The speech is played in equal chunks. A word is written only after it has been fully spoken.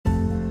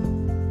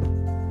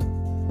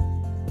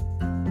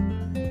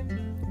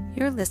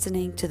You're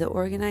listening to The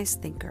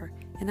Organized Thinker,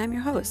 and I'm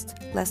your host,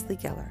 Leslie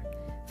Geller,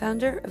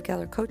 founder of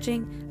Geller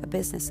Coaching, a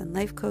business and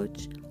life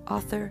coach,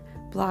 author,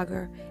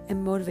 blogger,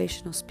 and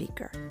motivational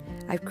speaker.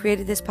 I've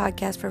created this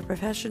podcast for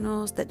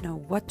professionals that know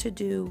what to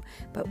do,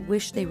 but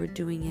wish they were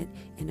doing it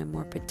in a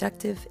more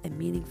productive and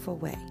meaningful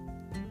way.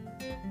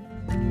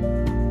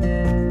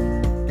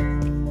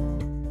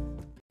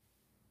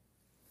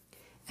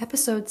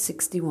 Episode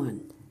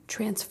 61,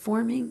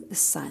 Transforming the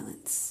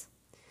Silence.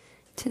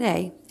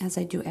 Today, as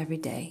I do every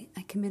day,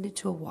 I committed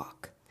to a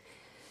walk.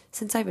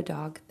 Since I have a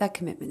dog, that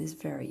commitment is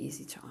very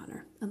easy to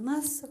honor.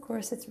 Unless, of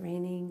course, it's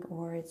raining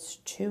or it's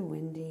too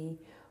windy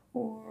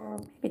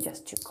or maybe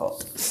just too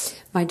cold.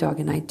 My dog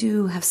and I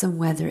do have some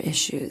weather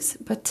issues,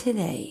 but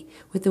today,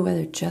 with the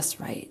weather just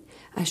right,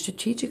 I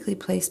strategically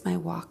placed my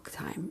walk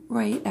time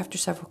right after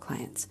several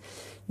clients,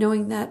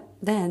 knowing that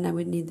then I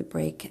would need the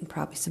break and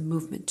probably some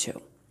movement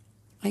too.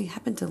 I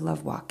happen to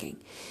love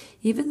walking.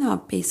 Even though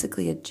I'm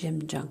basically a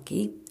gym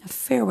junkie, a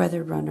fair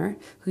weather runner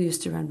who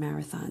used to run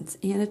marathons,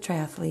 and a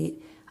triathlete,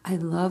 I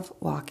love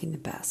walking the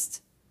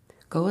best.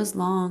 Go as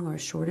long or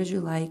as short as you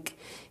like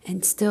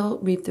and still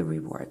reap the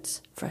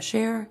rewards. Fresh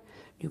air,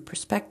 new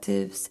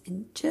perspectives,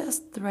 and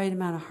just the right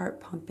amount of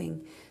heart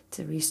pumping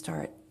to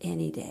restart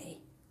any day,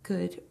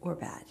 good or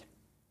bad.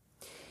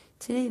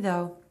 Today,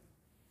 though,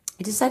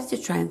 I decided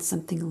to try on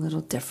something a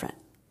little different.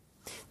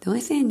 The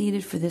only thing I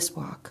needed for this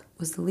walk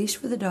was the leash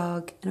for the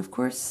dog and, of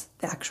course,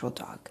 the actual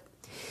dog.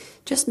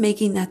 Just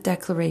making that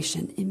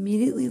declaration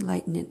immediately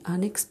lightened an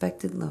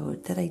unexpected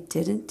load that I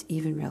didn't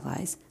even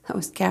realize I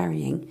was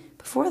carrying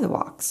before the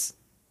walks.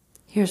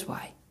 Here's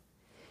why.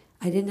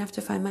 I didn't have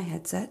to find my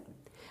headset.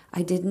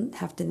 I didn't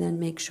have to then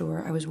make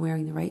sure I was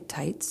wearing the right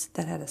tights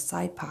that had a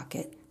side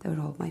pocket that would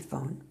hold my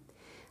phone.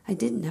 I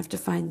didn't have to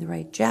find the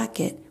right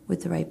jacket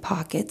with the right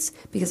pockets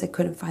because I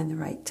couldn't find the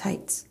right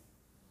tights.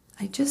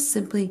 I just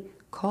simply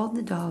called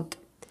the dog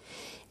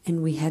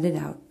and we headed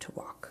out to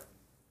walk.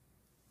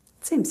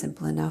 It seemed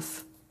simple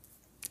enough.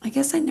 I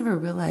guess I never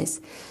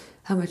realized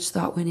how much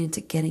thought went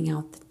into getting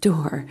out the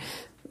door.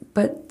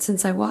 But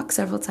since I walk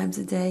several times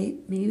a day,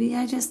 maybe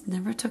I just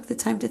never took the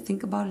time to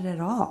think about it at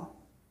all.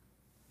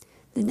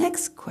 The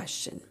next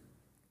question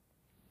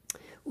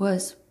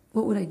was,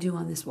 what would I do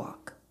on this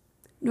walk?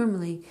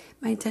 Normally,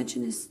 my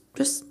intention is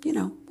just,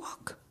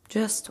 walk.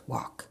 Just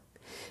walk.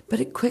 But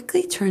it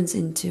quickly turns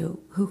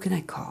into, who can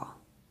I call?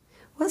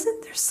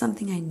 Wasn't there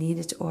something I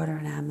needed to order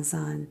on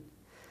Amazon?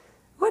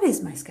 What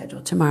is my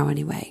schedule tomorrow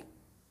anyway?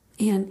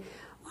 And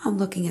while I'm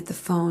looking at the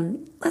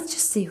phone, let's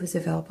just see who's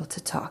available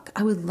to talk.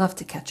 I would love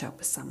to catch up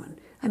with someone.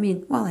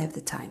 While I have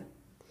the time.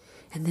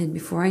 And then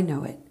before I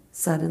know it,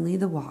 suddenly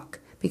the walk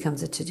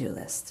becomes a to-do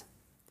list.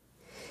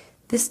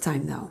 This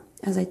time though,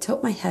 as I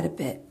tilt my head a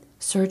bit,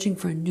 searching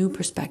for a new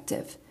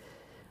perspective,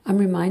 I'm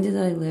reminded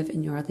that I live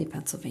in Yardley,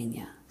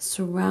 Pennsylvania,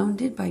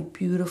 surrounded by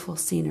beautiful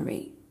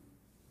scenery.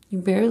 You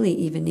barely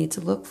even need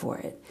to look for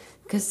it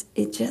because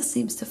it just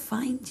seems to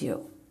find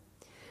you.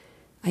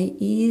 I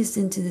eased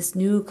into this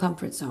new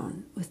comfort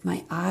zone with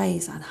my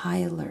eyes on high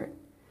alert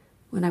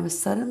when I was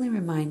suddenly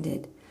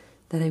reminded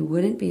that I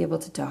wouldn't be able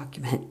to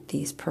document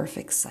these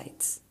perfect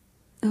sights.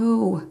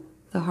 Oh,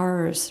 the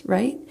horrors,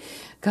 right?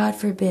 God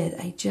forbid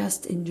I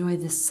just enjoy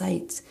the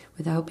sights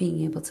without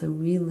being able to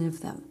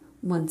relive them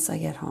once I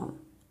get home.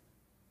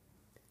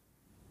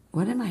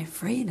 What am I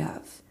afraid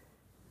of?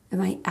 Am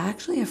I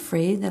actually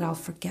afraid that I'll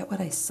forget what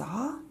I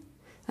saw?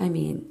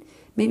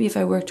 Maybe if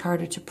I worked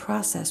harder to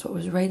process what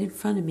was right in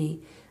front of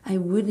me, I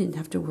wouldn't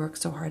have to work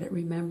so hard at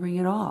remembering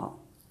it all.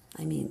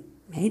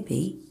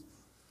 Maybe.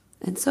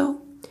 And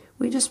so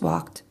we just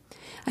walked.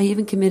 I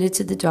even committed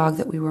to the dog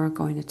that we weren't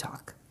going to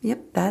talk.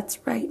 Yep,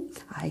 that's right.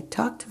 I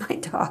talked to my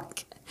dog.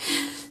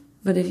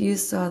 But if you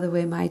saw the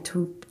way my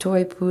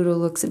toy poodle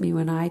looks at me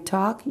when I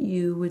talk,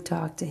 you would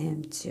talk to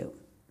him too.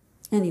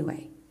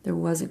 Anyway, there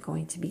wasn't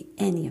going to be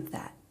any of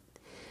that.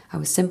 I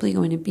was simply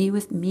going to be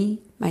with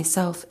me,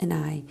 myself, and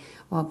I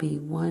while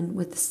being one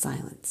with the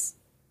silence.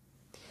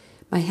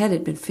 My head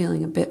had been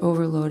feeling a bit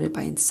overloaded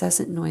by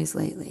incessant noise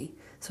lately,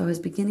 so I was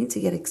beginning to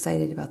get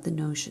excited about the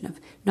notion of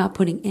not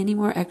putting any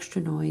more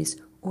extra noise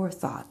or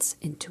thoughts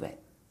into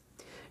it.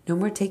 No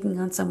more taking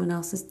on someone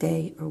else's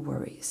day or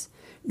worries.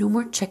 No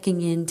more checking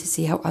in to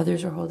see how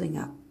others are holding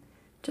up.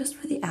 Just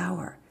for the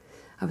hour,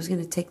 I was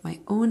going to take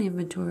my own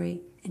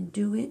inventory and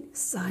do it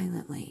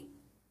silently.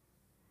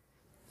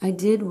 I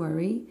did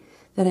worry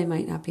that I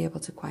might not be able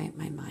to quiet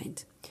my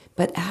mind.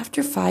 But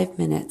after 5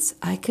 minutes,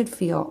 I could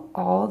feel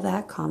all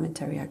that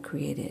commentary I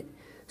created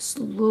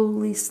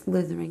slowly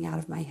slithering out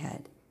of my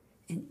head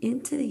and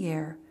into the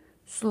air,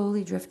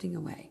 slowly drifting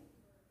away.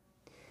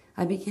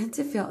 I began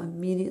to feel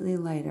immediately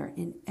lighter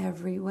in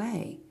every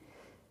way.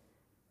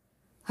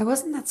 I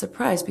wasn't that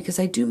surprised because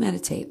I do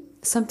meditate,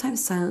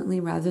 sometimes silently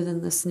rather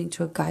than listening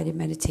to a guided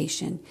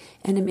meditation,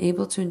 and am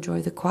able to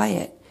enjoy the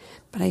quiet.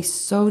 But I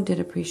so did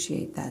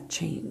appreciate that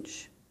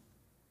change.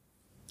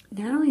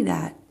 Not only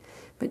that,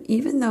 but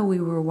even though we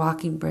were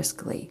walking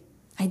briskly,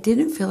 I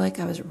didn't feel like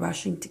I was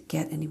rushing to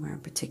get anywhere in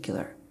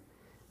particular.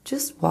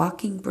 Just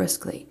walking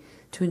briskly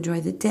to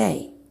enjoy the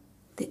day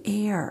the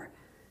air,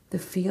 the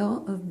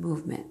feel of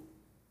movement.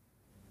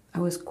 I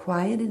was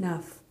quiet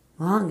enough,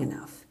 long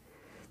enough,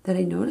 that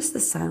I noticed the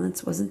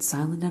silence wasn't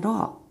silent at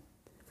all,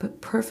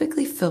 but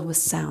perfectly filled with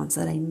sounds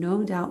that I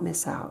no doubt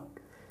miss out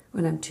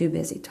when I'm too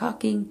busy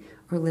talking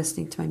or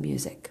listening to my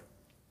music.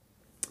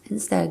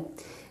 Instead,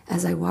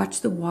 as I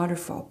watched the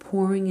waterfall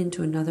pouring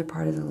into another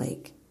part of the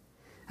lake,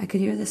 I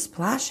could hear the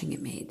splashing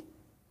it made,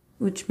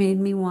 which made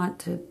me want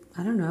to,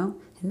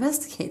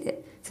 investigate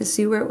it to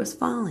see where it was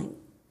falling.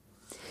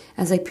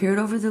 As I peered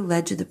over the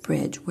ledge of the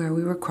bridge where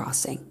we were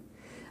crossing,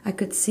 I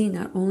could see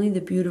not only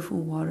the beautiful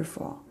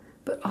waterfall,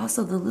 but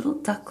also the little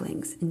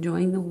ducklings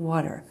enjoying the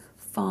water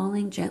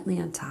falling gently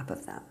on top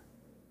of them.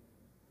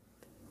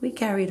 We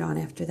carried on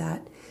after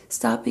that,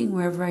 stopping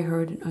wherever I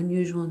heard an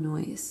unusual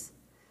noise.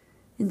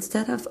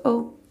 Instead of,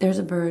 oh, there's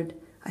a bird,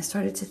 I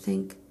started to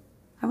think,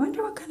 I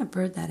wonder what kind of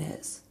bird that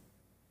is.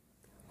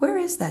 Where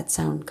is that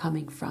sound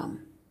coming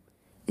from?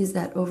 Is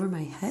that over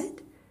my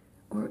head?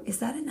 Or is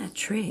that in that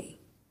tree?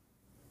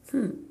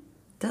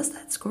 Does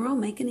that squirrel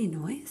make any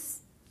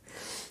noise?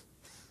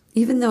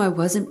 Even though I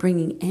wasn't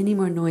bringing any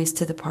more noise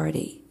to the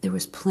party, there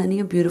was plenty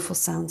of beautiful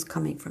sounds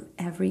coming from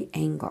every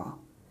angle.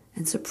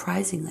 And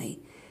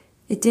surprisingly,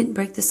 it didn't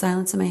break the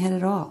silence in my head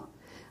at all.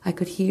 I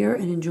could hear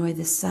and enjoy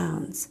the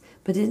sounds,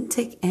 but didn't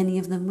take any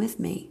of them with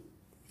me.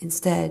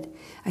 Instead,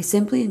 I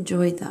simply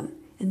enjoyed them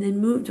and then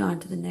moved on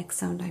to the next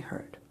sound I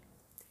heard.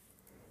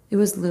 It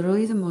was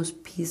literally the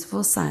most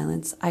peaceful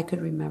silence I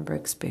could remember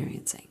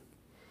experiencing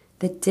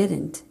that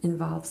didn't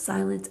involve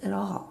silence at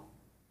all.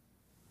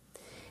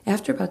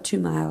 After about 2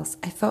 miles,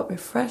 I felt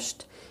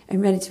refreshed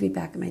and ready to be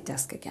back at my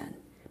desk again,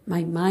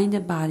 my mind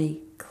and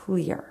body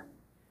clear.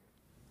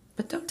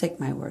 But don't take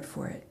my word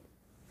for it.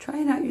 Try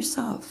it out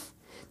yourself.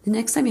 The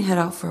next time you head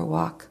out for a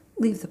walk,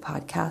 leave the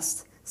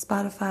podcast,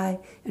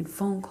 Spotify, and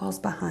phone calls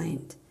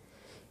behind,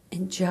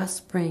 and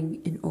just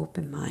bring an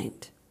open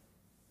mind.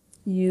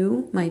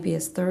 You might be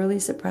as thoroughly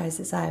surprised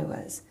as I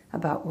was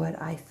about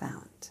what I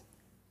found.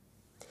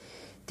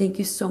 Thank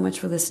you so much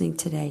for listening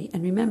today.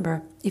 And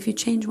remember, if you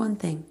change one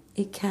thing,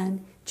 it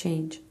can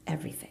change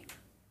everything.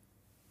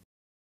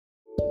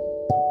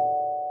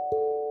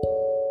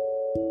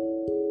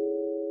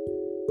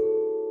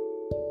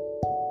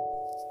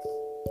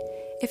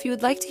 If you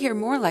would like to hear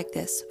more like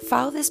this,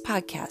 follow this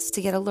podcast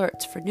to get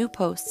alerts for new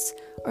posts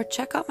or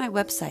check out my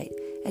website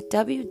at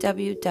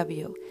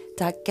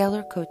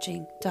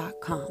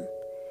www.gellercoaching.com.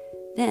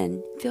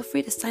 Then feel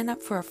free to sign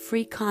up for a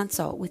free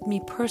consult with me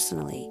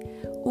personally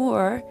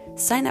or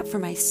sign up for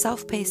my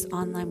self-paced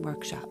online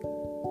workshop.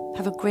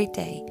 Have a great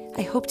day.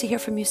 I hope to hear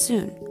from you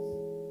soon.